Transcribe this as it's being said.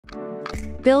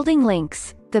Building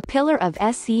links, the pillar of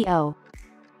SEO.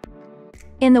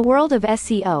 In the world of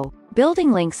SEO,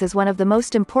 building links is one of the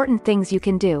most important things you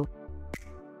can do.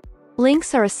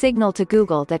 Links are a signal to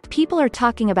Google that people are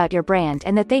talking about your brand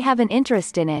and that they have an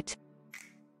interest in it.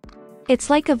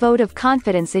 It's like a vote of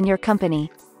confidence in your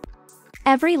company.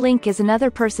 Every link is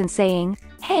another person saying,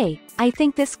 "Hey, I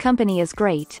think this company is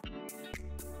great."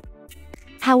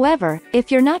 However,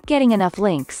 if you're not getting enough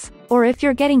links, or if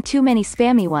you're getting too many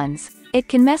spammy ones, it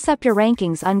can mess up your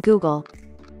rankings on Google.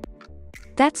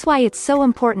 That's why it's so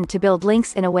important to build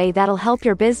links in a way that'll help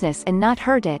your business and not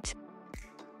hurt it.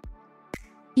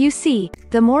 You see,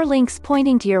 the more links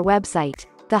pointing to your website,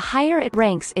 the higher it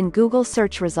ranks in Google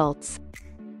search results.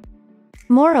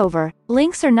 Moreover,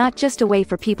 links are not just a way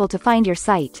for people to find your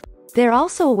site, they're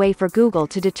also a way for Google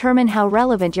to determine how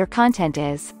relevant your content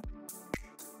is.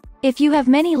 If you have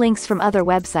many links from other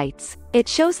websites, it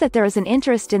shows that there is an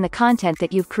interest in the content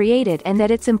that you've created and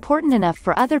that it's important enough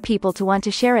for other people to want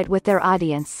to share it with their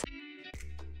audience.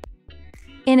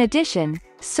 In addition,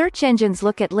 search engines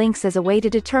look at links as a way to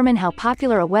determine how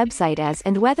popular a website is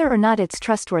and whether or not it's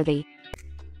trustworthy.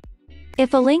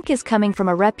 If a link is coming from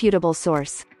a reputable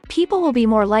source, people will be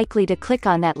more likely to click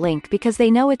on that link because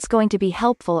they know it's going to be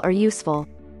helpful or useful.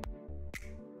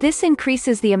 This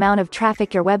increases the amount of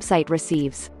traffic your website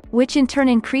receives, which in turn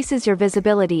increases your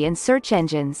visibility in search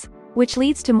engines, which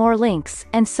leads to more links,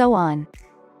 and so on.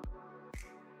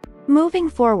 Moving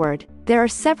forward, there are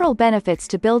several benefits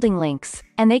to building links,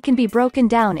 and they can be broken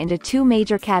down into two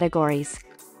major categories.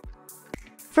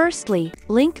 Firstly,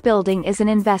 link building is an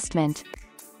investment.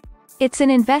 It's an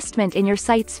investment in your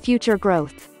site's future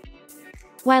growth.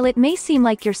 While it may seem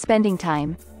like you're spending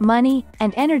time, money,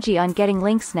 and energy on getting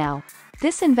links now,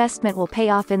 this investment will pay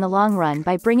off in the long run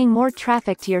by bringing more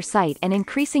traffic to your site and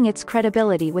increasing its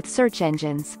credibility with search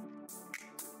engines.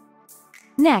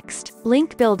 Next,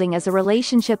 link building is a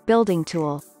relationship building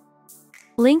tool.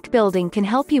 Link building can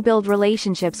help you build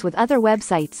relationships with other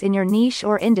websites in your niche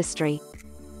or industry.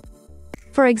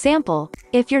 For example,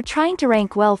 if you're trying to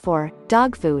rank well for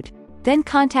dog food, then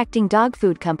contacting dog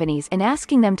food companies and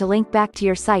asking them to link back to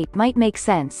your site might make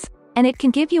sense, and it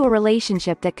can give you a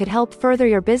relationship that could help further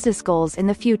your business goals in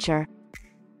the future.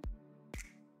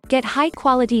 Get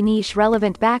high-quality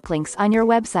niche-relevant backlinks on your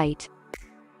website.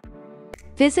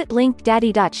 Visit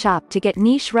linkdaddy.shop to get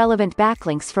niche-relevant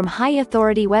backlinks from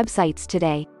high-authority websites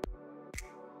today.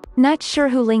 Not sure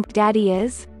who LinkDaddy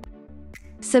is?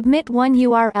 Submit one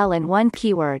URL and one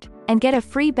keyword, and get a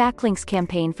free backlinks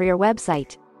campaign for your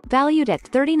website, valued at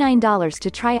 $39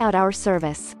 to try out our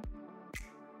service.